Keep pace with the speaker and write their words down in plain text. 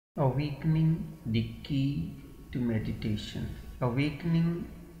Awakening, the key to meditation. Awakening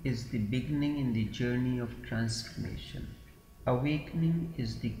is the beginning in the journey of transformation. Awakening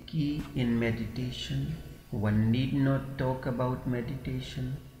is the key in meditation. One need not talk about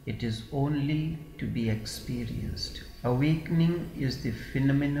meditation, it is only to be experienced. Awakening is the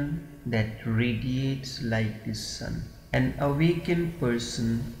phenomenon that radiates like the sun. An awakened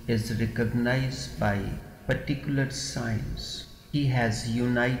person is recognized by particular signs. He has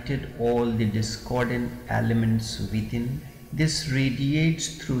united all the discordant elements within. This radiates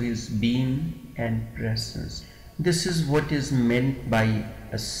through his being and presence. This is what is meant by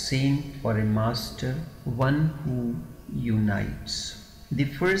a saint or a master, one who unites. The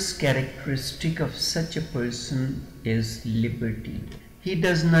first characteristic of such a person is liberty. He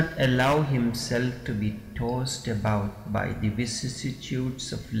does not allow himself to be tossed about by the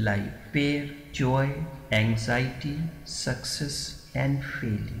vicissitudes of life, fear, joy, anxiety, success, and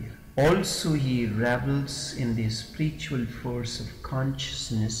failure. Also, he revels in the spiritual force of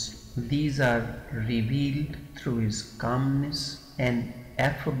consciousness. These are revealed through his calmness and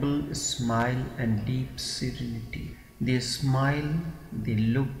affable smile and deep serenity. The smile, the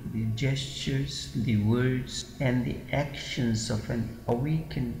look, the gestures, the words, and the actions of an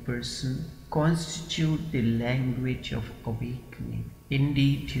awakened person constitute the language of awakening.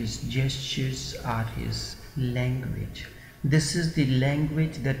 Indeed, his gestures are his language. This is the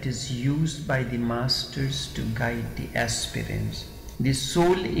language that is used by the masters to guide the aspirants. The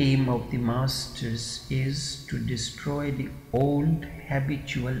sole aim of the masters is to destroy the old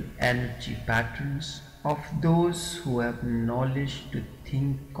habitual energy patterns of those who have knowledge to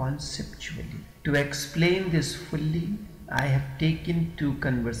think conceptually. To explain this fully, I have taken two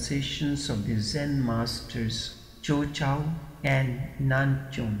conversations of the Zen masters Cho Chao and Nan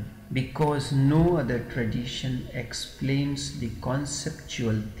Chun, because no other tradition explains the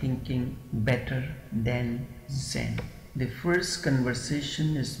conceptual thinking better than Zen. The first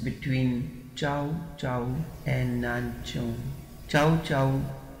conversation is between Chao Chao and Nan Chun. Chao Chao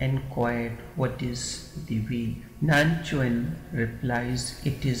inquired, "What is the way?" Nan Chun replies,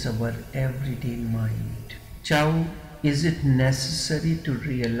 "It is our everyday mind." Chao, "Is it necessary to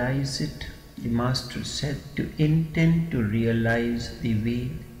realize it?" The master said, "To intend to realize the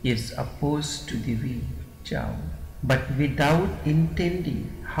way is opposed to the way." Chao, "But without intending,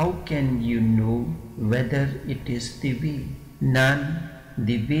 how can you know whether it is the way?" Nan,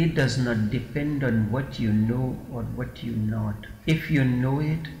 "The way does not depend on what you know or what you not. If you know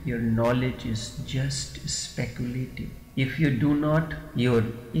it, your knowledge is just speculative. If you do not, your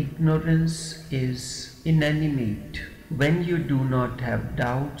ignorance is inanimate. When you do not have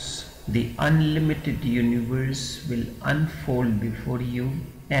doubts, the unlimited universe will unfold before you,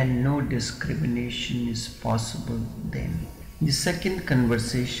 and no discrimination is possible then. The second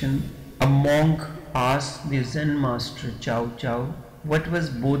conversation, a monk asked the Zen master Chao Chao, what was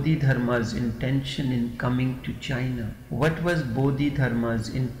Bodhidharma's intention in coming to China? What was Bodhidharma's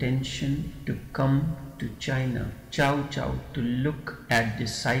intention to come to China? Chao Chao, to look at the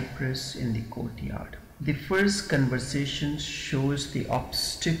cypress in the courtyard. The first conversation shows the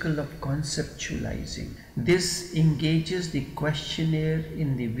obstacle of conceptualizing. This engages the questioner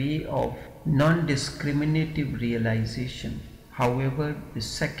in the way of non-discriminative realization. However, the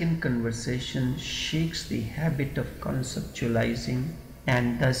second conversation shakes the habit of conceptualizing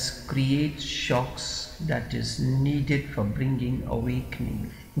and thus creates shocks that is needed for bringing awakening.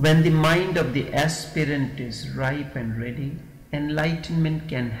 When the mind of the aspirant is ripe and ready, enlightenment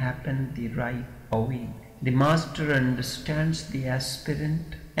can happen the right away. The master understands the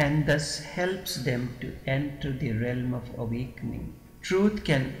aspirant and thus helps them to enter the realm of awakening. Truth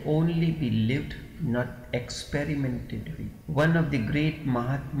can only be lived, not experimented with. One of the great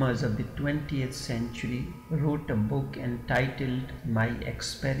Mahatmas of the 20th century wrote a book entitled My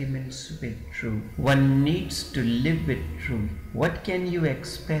Experiments with Truth. One needs to live with truth. What can you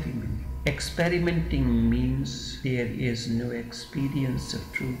experiment? Experimenting means there is no experience of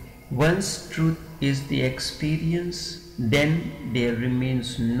truth. Once truth is the experience, then there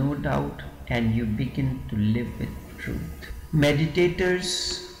remains no doubt and you begin to live with truth. Meditators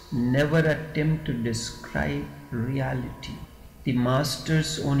never attempt to describe reality. The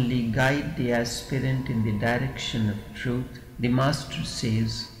masters only guide the aspirant in the direction of truth. The master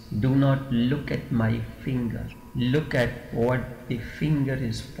says, "Do not look at my finger. Look at what the finger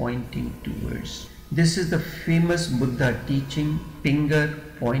is pointing towards." This is the famous Buddha teaching, finger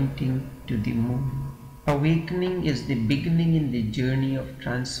pointing to the moon. Awakening is the beginning in the journey of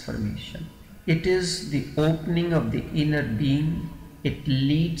transformation. It is the opening of the inner being. It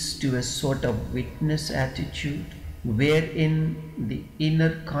leads to a sort of witness attitude. wherein the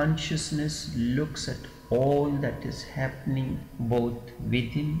inner consciousness looks at all that is happening both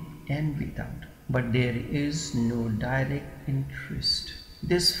within and without, but there is no direct interest.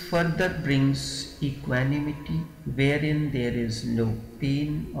 This further brings equanimity, wherein there is no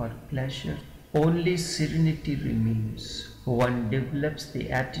pain or pleasure, only serenity remains. One develops the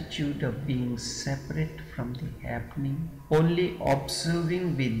attitude of being separate from the happening, only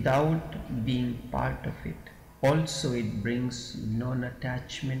observing without being part of it. Also, it brings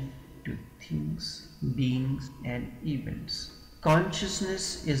non-attachment to things, beings, and events.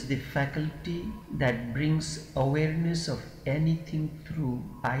 Consciousness is the faculty that brings awareness of anything through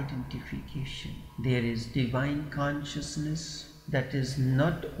identification. There is divine consciousness that is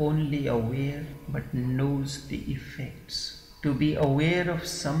not only aware but knows the effects. To be aware of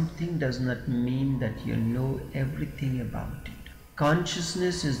something does not mean that you know everything about it.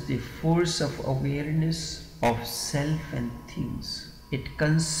 Consciousness is the force of awareness of self and things. It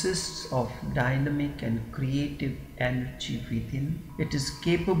consists of dynamic and creative energy within. It is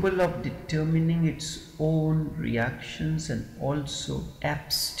capable of determining its own reactions and also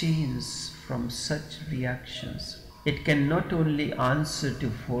abstains from such reactions. It can not only answer to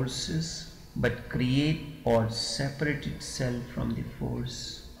forces but create or separate itself from the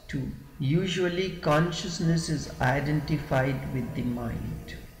force too. Usually consciousness is identified with the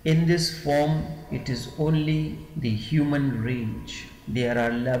mind. In this form, it is only the human range. There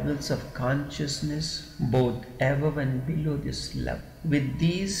are levels of consciousness both above and below this level. With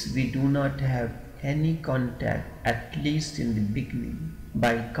these we do not have any contact, at least in the beginning.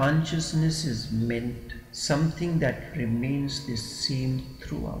 By consciousness is meant something that remains the same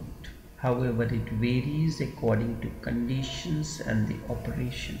throughout. However, it varies according to conditions and the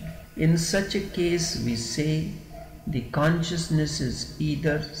operation. In such a case, we say the consciousness is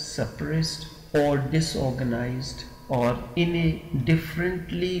either suppressed or disorganized or in a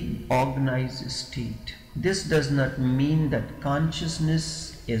differently organized state. This does not mean that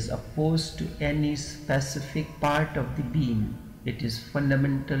consciousness is opposed to any specific part of the being. It is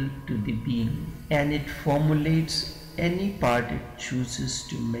fundamental to the being, and it formulates any part it chooses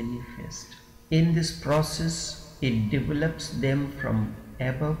to manifest. In this process, it develops them from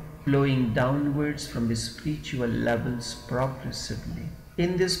above, flowing downwards from the spiritual levels progressively.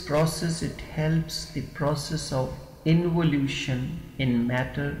 In this process, it helps the process of involution in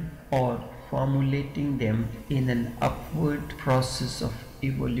matter or formulating them in an upward process of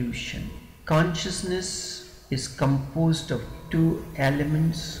evolution. Consciousness is composed of two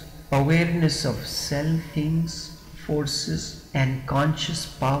elements: awareness of self, things, forces, and conscious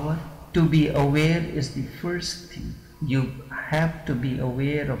power. To be aware is the first thing. You have to be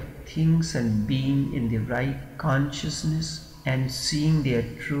aware of things and being in the right consciousness and seeing their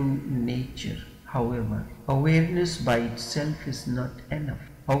true nature. However, awareness by itself is not enough.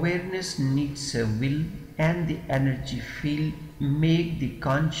 Awareness needs a will and the energy field make the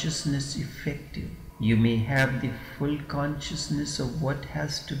consciousness effective. You may have the full consciousness of what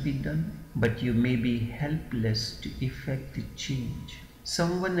has to be done, but you may be helpless to effect the change.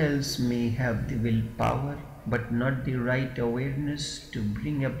 Someone else may have the willpower, but not the right awareness to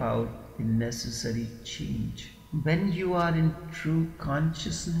bring about the necessary change. When you are in true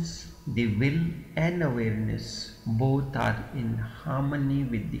consciousness, the will and awareness both are in harmony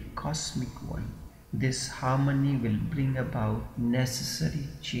with the cosmic one. This harmony will bring about necessary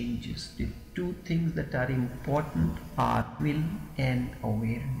changes. The two things that are important are will and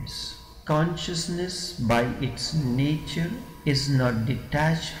awareness. Consciousness by its nature is not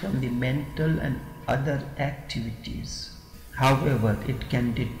detached from the mental and other activities. However, it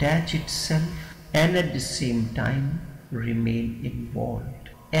can detach itself and at the same time remain involved.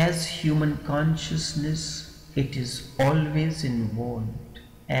 As human consciousness, it is always involved.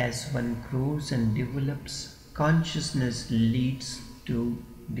 As one grows and develops, consciousness leads to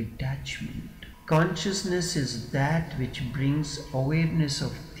detachment. Consciousness is that which brings awareness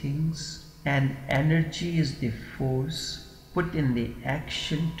of things, and energy is the force put in the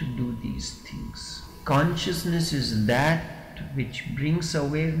action to do these things. Consciousness is that which brings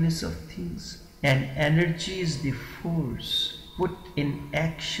awareness of things, and energy is the force put in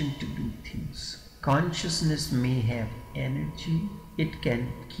action to do things. Consciousness may have energy, it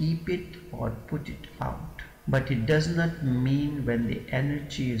can keep it or put it out. But it does not mean when the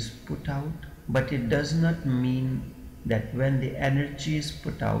energy is put out, but it does not mean that when the energy is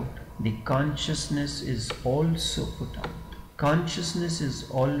put out, the consciousness is also put out. Consciousness is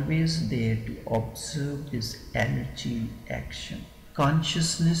always there to observe this energy in action.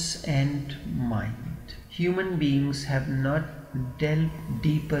 Consciousness and mind. Human beings have not delved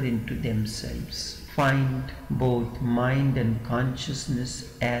deeper into themselves. find both mind and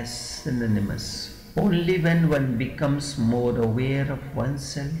consciousness as synonymous. Only when one becomes more aware of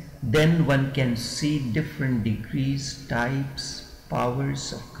oneself, then one can see different degrees, types,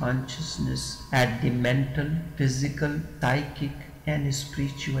 powers of consciousness at the mental, physical, psychic, and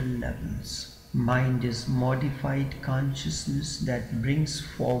spiritual levels. Mind is modified consciousness that brings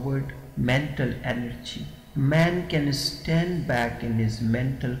forward mental energy. Man can stand back in his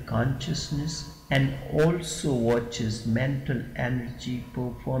mental consciousness and also watches mental energy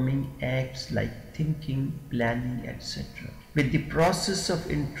performing acts like thinking, planning, etc. With the process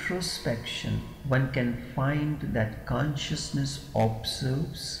of introspection, one can find that consciousness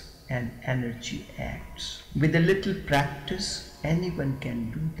observes and energy acts. With a little practice, anyone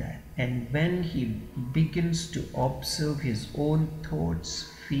can do that. And when he begins to observe his own thoughts,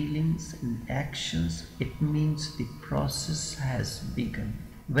 feelings, and actions, it means the process has begun.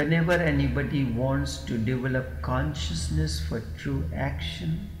 Whenever anybody wants to develop consciousness for true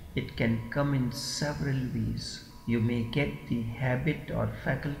action, it can come in several ways. You may get the habit or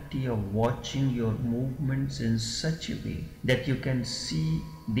faculty of watching your movements in such a way that you can see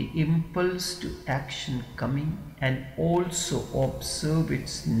the impulse to action coming and also observe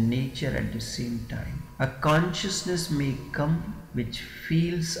its nature at the same time. A consciousness may come which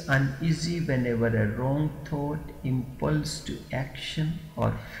feels uneasy whenever a wrong thought, impulse to action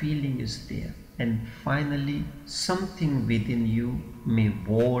or feeling is there. And finally, something within you may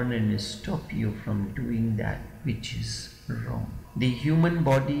warn and stop you from doing that which is wrong. The human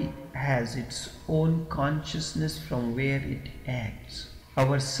body has its own consciousness from where it acts.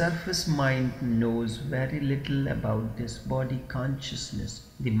 Our surface mind knows very little about this body consciousness.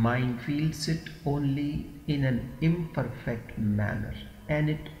 The mind feels it only in an imperfect manner, and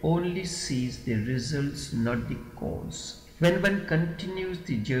it only sees the results, not the cause. When one continues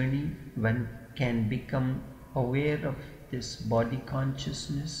the journey, one can become aware of this body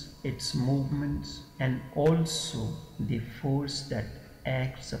consciousness, its movements, and also the force that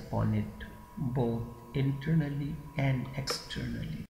acts upon it, both internally and externally.